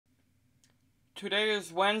Today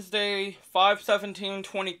is Wednesday,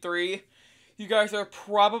 5/17/23. You guys are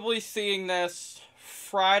probably seeing this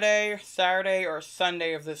Friday, Saturday, or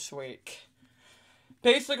Sunday of this week.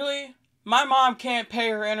 Basically, my mom can't pay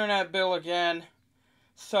her internet bill again,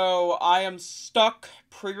 so I am stuck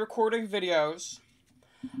pre-recording videos.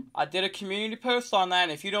 I did a community post on that,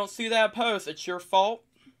 and if you don't see that post, it's your fault.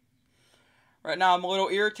 Right now, I'm a little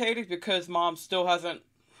irritated because mom still hasn't...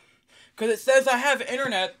 Because it says I have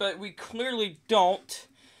internet, but we clearly don't.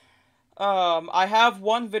 I have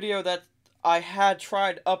one video that I had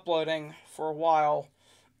tried uploading for a while,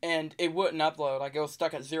 and it wouldn't upload. Like, it was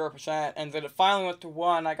stuck at 0%, and then it finally went to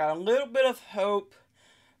 1. I got a little bit of hope,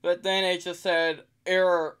 but then it just said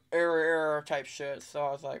error, error, error type shit, so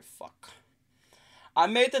I was like, fuck. I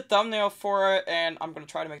made the thumbnail for it, and I'm going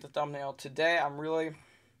to try to make the thumbnail today. I'm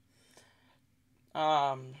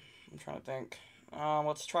trying to think.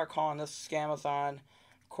 Let's try calling this Scamazon.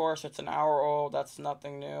 Of course, it's an hour old. That's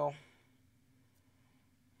nothing new.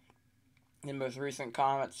 The most recent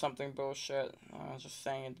comment, something bullshit. Just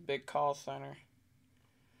saying it's a big call center.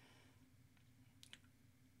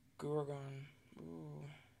 Gorgon. Ooh.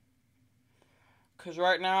 Because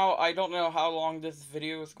right now, I don't know how long this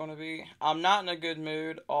video is going to be. I'm not in a good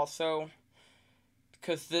mood, also.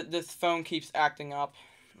 Because this phone keeps acting up.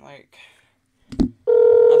 Like...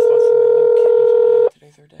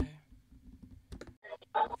 Today's our day.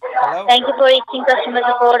 Hello? Thank you for reaching customer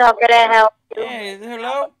support. How can I help you? Hey,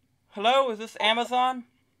 hello? Hello? Is this Amazon?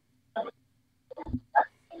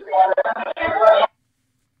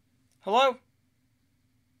 Hello?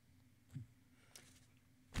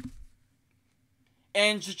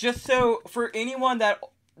 And just so, for anyone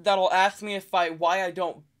that'll ask me why I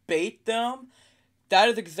don't bait them, that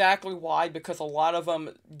is exactly why, because a lot of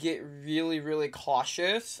them get really, really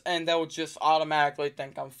cautious, and they'll just automatically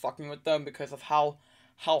think I'm fucking with them because of how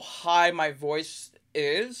high my voice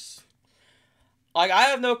is. Like, I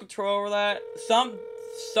have no control over that. Some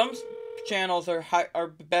channels are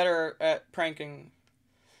better at pranking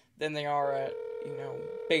than they are at,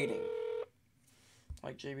 baiting.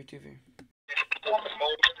 Like JBTV.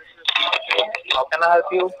 How can I help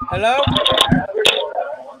you? Hello?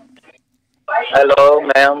 Hello,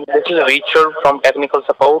 ma'am. This is Richard from technical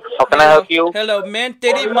support. How can I help you? Hello, मैं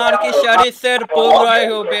तेरी मार की शादी से बोल रहा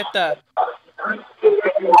हूँ बेटा.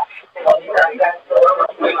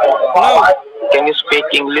 Hello. Can you speak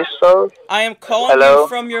English, sir? I am calling you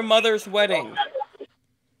from your mother's wedding.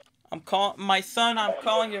 I'm calling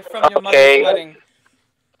you from your mother's wedding.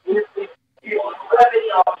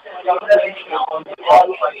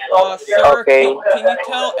 Sir, Okay. can you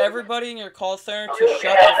tell everybody in your call center to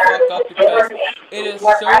shut the fuck up, because it is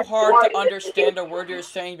so hard to understand a word you're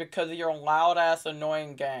saying because of your loud ass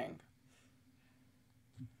annoying gang.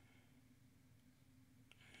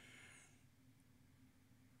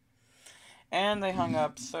 And they hung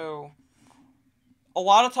up. So a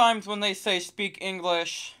lot of times when they say speak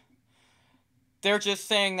English, they're just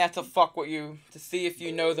saying that to fuck with you, to see if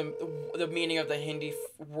you know the meaning of the Hindi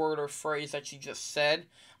word or phrase that you just said.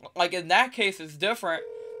 Like, in that case, it's different,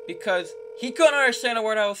 because he couldn't understand a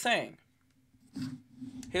word I was saying.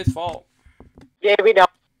 His fault. Yeah, we know.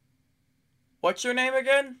 What's your name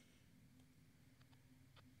again?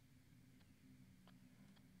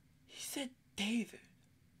 He said David.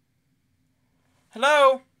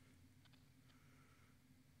 Hello?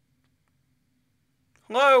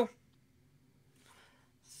 Hello?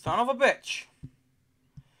 Son of a bitch.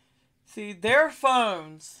 See, their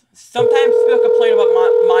phones, sometimes people complain about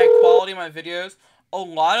my quality of my videos. A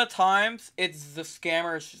lot of times, it's the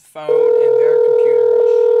scammer's phone and their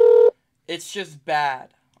computers. It's just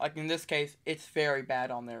bad. Like, in this case, it's very bad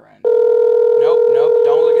on their end. Nope,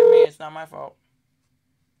 don't look at me. It's not my fault.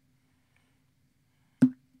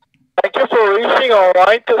 Thank you for reaching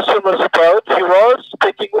online customer support. You are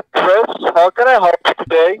speaking with Chris. How can I help you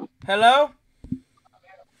today? Hello?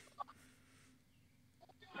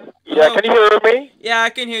 Yeah, can you hear me? Yeah, I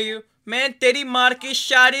can hear you. मैं तेरी मार की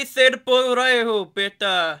शादी से बोल रहे हो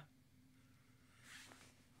बेटा.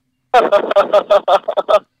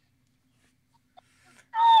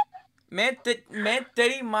 मैं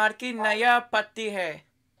तेरी मार की नया पति है.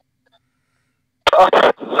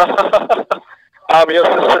 I'm your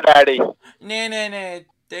sister daddy. Nee.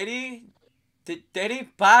 तेरी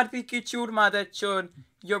बात भी की चूर mother chud.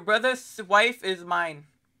 Your brother's wife is mine.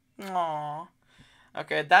 Aww.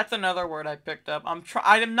 Okay, that's another word I picked up. I'm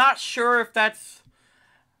not sure if that's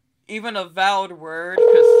even a valid word,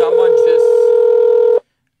 because someone just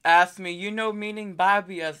asked me, you know meaning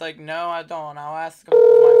Bobby? I was like, no, I don't. I'll ask my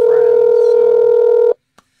friends. So.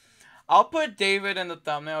 I'll put David in the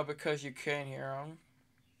thumbnail because you can't hear him.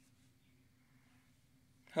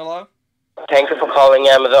 Hello? Thank you for calling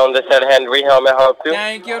Amazon. This is Henry. How may I help you?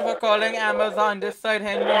 Thank you for calling Amazon. This side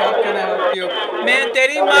Henry. How can I help you? Man,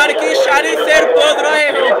 तेरी मार की शादी सिर बोल रहे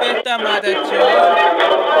हो बेटा मादरचोद.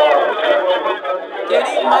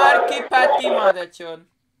 तेरी मार की पाती मादरचोद.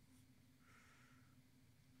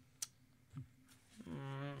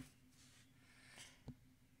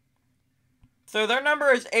 So their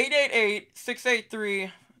number is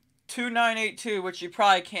 888-683-2982, which you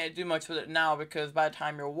probably can't do much with it now because by the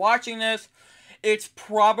time you're watching this, it's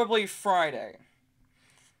probably Friday.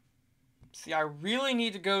 See, I really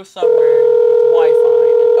need to go somewhere with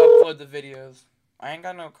Wi-Fi and upload the videos. I ain't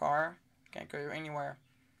got no car. Can't go anywhere.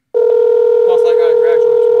 Plus, I gotta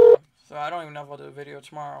graduate tomorrow, so I don't even know if I'll do a video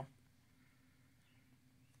tomorrow.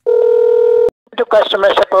 To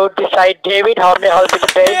customer support, this side David. How may I help you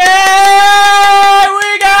today? Yeah,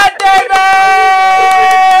 we got David!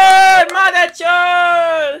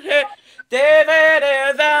 Motherchur! David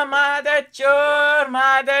is a motherchur,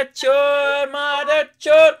 motherchur,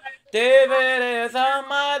 motherchur. David is a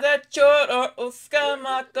motherchur, or uska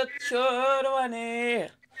makachur wane.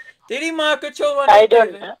 Did he makachur wane?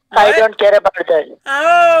 I don't care about that.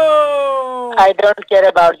 Oh! I don't care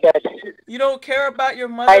about that. You don't care about your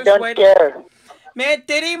mother's I don't wedding? care. मैं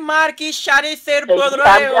तेरी मार की शादी से बोल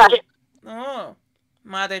रहे हो. Oh,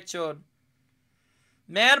 मादरचोद.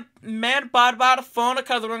 मैं बार फोन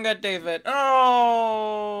करूंगा David.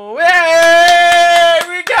 Oh, hey,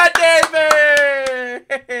 we got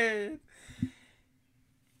David.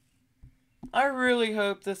 I really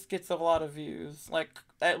hope this gets a lot of views, like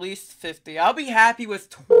at least 50. I'll be happy with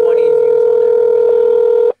 20 views on every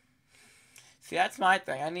video. See, that's my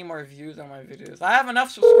thing. I need more views on my videos. I have enough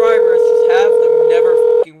subscribers, just have them never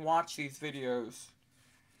fucking watch these videos.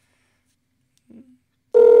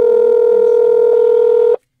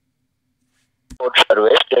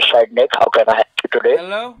 Service, this side Nick. How can I help you today?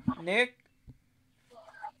 Hello, Nick?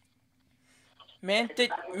 मैं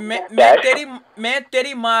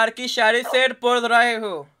तेरी मार की शादी से बोल रहे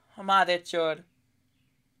हो हमारे चोर.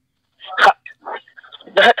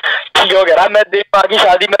 ठीक हो गया. मैं तेरी माँ की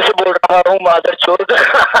शादी में से बोल रहा हूँ मादरचोद.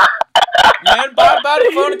 मैं बार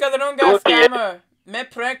फोन कर दूंगा स्कैमर. मैं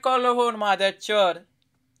प्रैंक कॉल हूँ मादरचोद.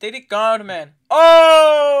 तेरी गांड man.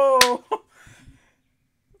 Oh!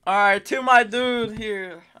 Alright, to my dude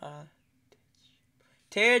here.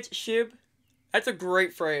 Tej Shib. That's a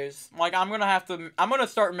great phrase. Like, I'm gonna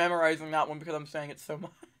start memorizing that one because I'm saying it so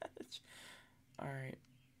much. Alright.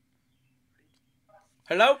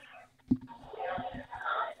 Hello?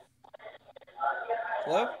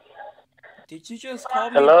 Hello? Did you just call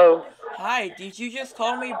me? Hello. Hi, did you just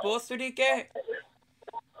call me Bosudike?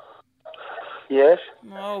 Yes.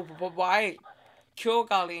 No, but why? Kill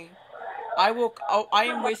Gali. I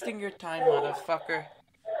am wasting your time, motherfucker.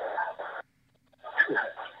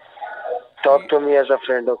 Talk to me as a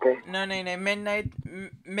friend, okay? No,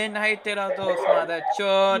 midnight tera dost,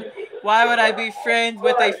 motherchod. Why would I be friends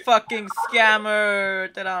with a fucking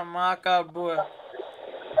scammer? Tera maka boy.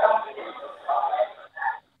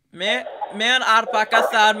 Man aar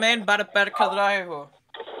Pakistan mein bar khad rahe ho.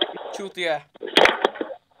 Chutiya.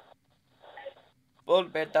 Bol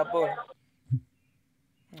beta bol.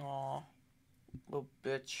 Aw, little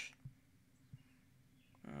bitch.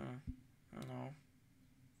 No.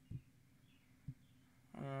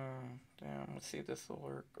 Damn, let's see if this will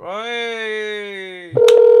work. Hey!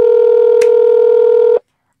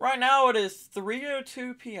 Right now it is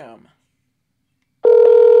 3:02 p.m.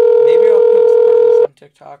 Maybe I'll post part of this on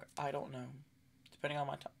TikTok. I don't know, depending on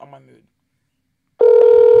my mood.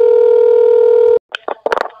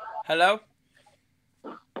 Hello?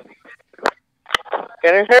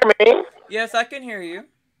 Can you hear me? Yes, I can hear you.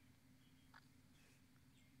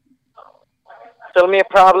 Tell me a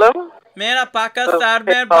problem. मैं पाकिस्तान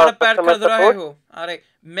में बड़ा पैर खद रहे हो. अरे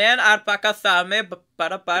मैं और पाकिस्तान में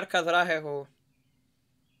बड़ा पैर खद रहे हो.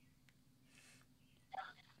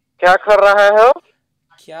 क्या कर रहे हो?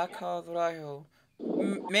 क्या कर रहे हो?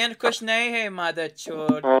 मैं कुछ नहीं है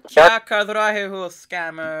मादरचोद. क्या कर रहे हो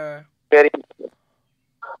स्कैमर? तेरी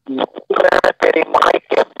माँ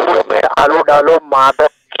के पूरे में आलू डालो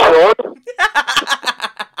मादरचोद.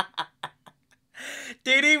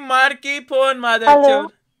 तेरी मार की phone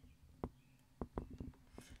मादरचोद.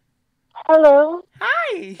 Hello.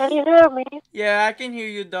 Hi. Can you hear me? Yeah, I can hear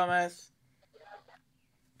you, dumbass.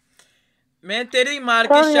 मैं तेरी मार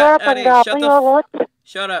Sir, की you're अरे Punjabi or what?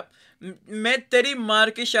 shut up. मैं तेरी मार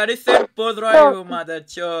की शादी से बोल रहा हूँ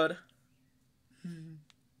मादरचोद.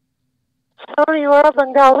 Sir, you are a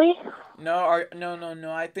Bengali? No.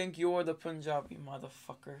 I think you're the Punjabi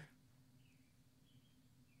motherfucker.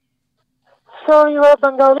 So you are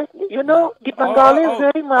Bengali? You know, the Bengali is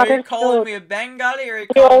very Are you calling mother me a Bengali or are you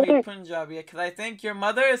Yeah, calling me it is. Punjabi? Because I think your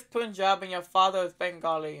mother is Punjabi and your father is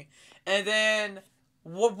Bengali. And then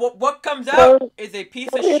what comes out is a piece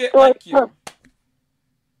of shit like you.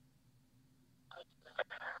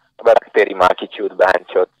 बस तेरी माँ की चूत बहन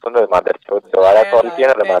चोत सुन रहे mother चोत दोबारा call किया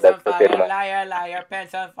ना mother चोत तेरी माँ Liar,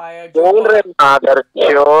 pants on fire, बोल रहे मदर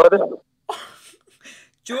चोत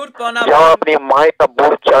झूठ पना जाओ अपनी माँ का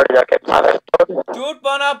बूढ़ चढ़ जाके मदर चोत झूठ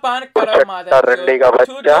पना पान करो मदर रंडी का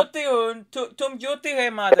बच्चा तुम ज्योति है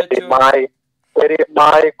मदर तेरी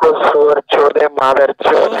माँ को सोर छोड़े मदर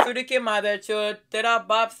चोत भोसड़ी के मदर चोत तेरा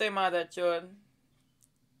बाप से मदर चोत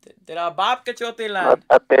तेरा बाप के चोटी लान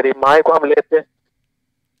तेरी माँ को हम लेते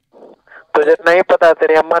तुझे नहीं पता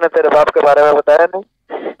तेरी अम्मा ने तेरे बाप के बारे में बताया नहीं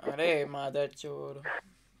अरे मादर चोर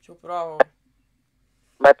चुप रहो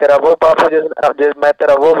मैं तेरा वो बाप हूँ जिसने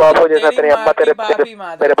तेरी अम्मा तेरे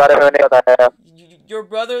बारे में नहीं बताया Your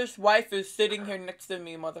brother's wife is sitting here next to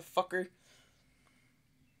me, motherfucker.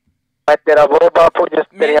 मैं तेरा वो बाप हूँ जिस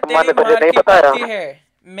तेरी अम्मा ने तुझे नहीं बताया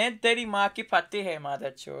मैं तेरी माँ की पति है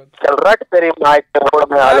मादर चोर चल रख तेरी माँ के मुंह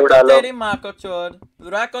में आलू डालो तेरी माँ को चोर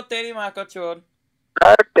रखो तेरी माँ को चोर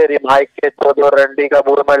तेरी माइक के चोदो रंडी का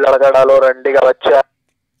मुंह में लड़का डालो रंडी का बच्चा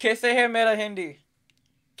कैसे है मेरा हिंदी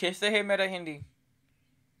कैसे है मेरा Hindi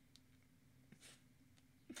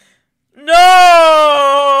No!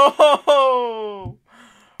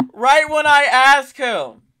 Right when I ask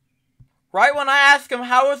him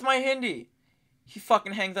how is my Hindi, he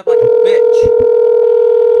fucking hangs up like a bitch.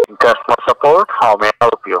 Customer support, how may I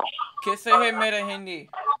help you? कैसे है मेरा हिंदी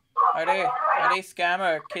अरे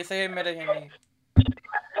scammer कैसे है मेरा Hindi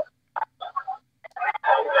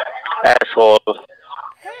Asshole.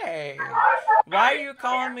 Hey, why are you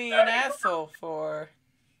calling me an asshole for?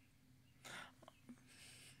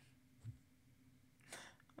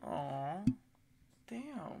 Aw,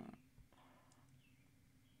 damn.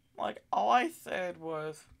 Like, all I said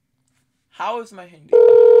was, how is my Hindi?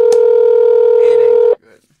 It ain't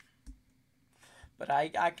good. But I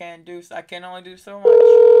can only do so much.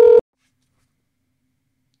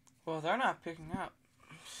 Well, they're not picking up.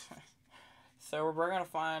 So we're gonna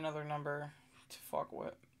find another number to fuck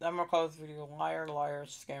with. I'm gonna call this video Liar, Liar,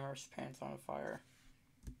 Scammers, Pants on Fire.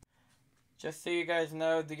 Just so you guys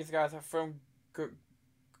know, these guys are from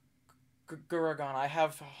Guragan. I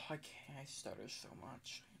stutter so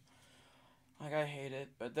much. Like, I hate it.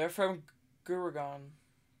 But they're from Guragan.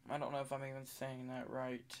 I don't know if I'm even saying that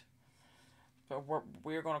right. But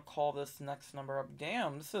we're gonna call this next number up.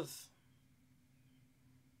 Damn, this is...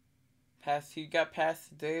 He got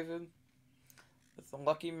past David. It's a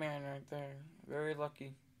lucky man right there. Very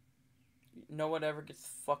lucky. No one ever gets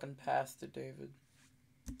fucking past to David.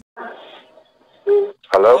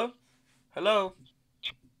 Hello? Hello?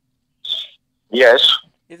 Yes.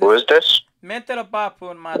 Who is this? मैं तेरा बाप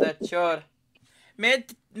हूँ मादर चोर मैं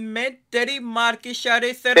तेरी मार की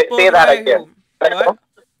शादी sir Say that again. What?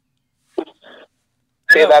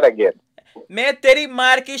 Say that again. मैं तेरी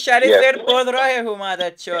मार की शादी सर पोद रहे हूँ मादर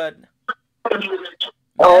चोर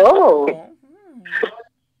Oh.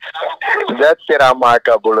 जब तेरा माँ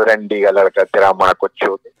का बुलरंडी का लड़का तेरा माँ को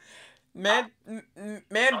चोद मैं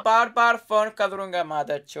बार phone करूँगा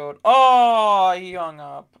मादर चोर Oh, he hung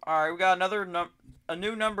up. Alright, we got a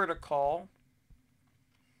new number to call.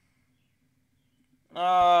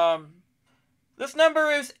 This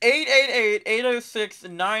number is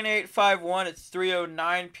 888-806-9851. It's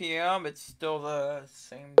 3:09 p.m. It's still the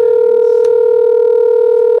same day.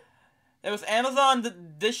 It was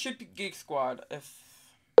Amazon. This should be Geek Squad.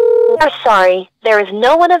 We're sorry. There is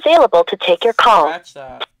no one available to take your call. Scratch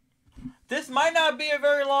that. This might not be a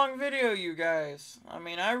very long video, you guys. I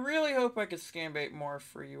mean, I really hope I could scam bait more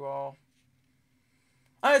for you all.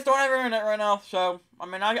 I just don't have internet right now, so I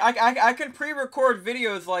mean, I can pre-record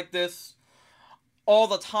videos like this all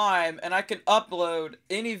the time, and I can upload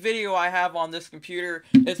any video I have on this computer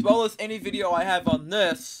as well as any video I have on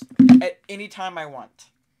this at any time I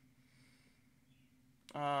want.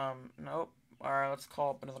 Nope. Alright, let's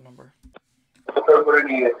call up another number.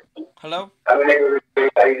 Hello?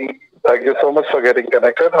 Thank you so much for getting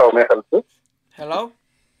connected. How may I help you? Hello?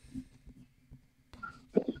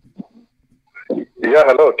 Yeah,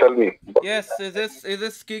 hello. Tell me. Yes, is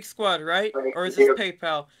this Geek Squad, right? Or is this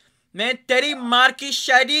PayPal? मैं तेरी मार की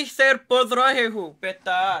शादी से पोद रहे हूँ,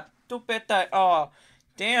 बेटा. तू बेटा. Oh,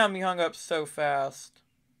 damn, you hung up so fast.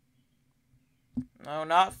 No,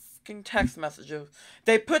 not fucking text messages.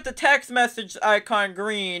 They put the text message icon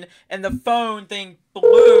green and the phone thing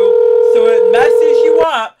blue, so it messes you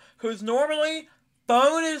up, whose normally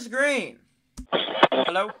phone is green.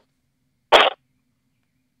 Hello?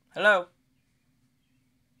 Hello?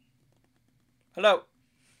 Hello?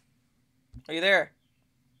 Are you there?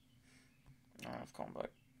 Oh, I was calling back.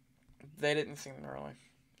 They didn't seem really.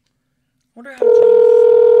 Wonder how to change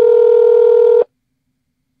this.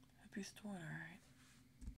 Hope he's doing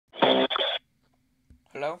alright.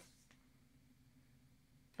 Hello?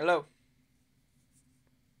 Hello?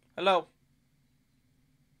 Hello?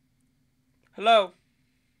 Hello?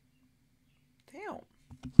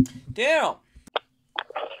 Damn.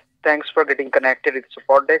 Thanks for getting connected with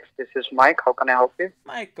support desk. This is Mike. How can I help you?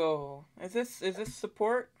 Michael, is this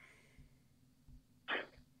support?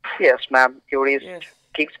 Yes, ma'am. You reached Yes.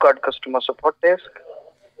 Geek Squad customer support desk.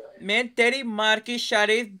 मैं तेरी मार की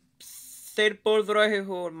शारी सिर पर रहे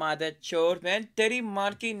हो mother चोर man तेरी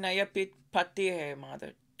मार की नया पति है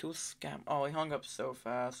mother to scam. Oh, he hung up so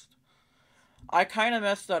fast. I kind of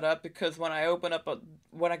messed that up because when I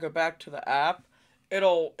go back to the app,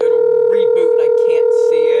 it'll reboot and I can't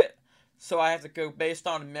see it. So I have to go based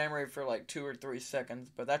on memory for like 2 or 3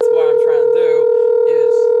 seconds. But that's what I'm trying to do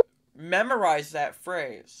is memorize that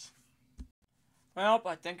phrase. Well,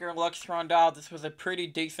 I think your luck's run out. This was a pretty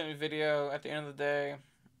decent video at the end of the day.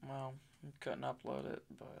 Well, couldn't upload it,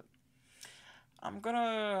 but I'm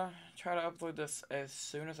gonna try to upload this as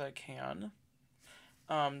soon as I can.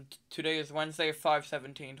 Today is Wednesday,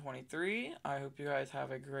 5/17/23. I hope you guys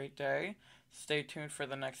have a great day. Stay tuned for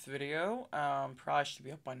the next video. Probably should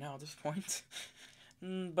be up by now at this point.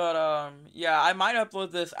 But, yeah, I might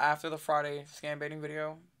upload this after the Friday scam baiting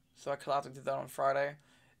video. So I could have to do that on Friday.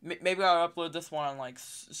 Maybe I'll upload this one on, like,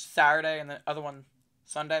 Saturday and the other one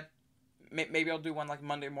Sunday. Maybe I'll do one, like,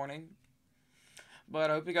 Monday morning. But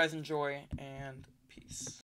I hope you guys enjoy, and peace.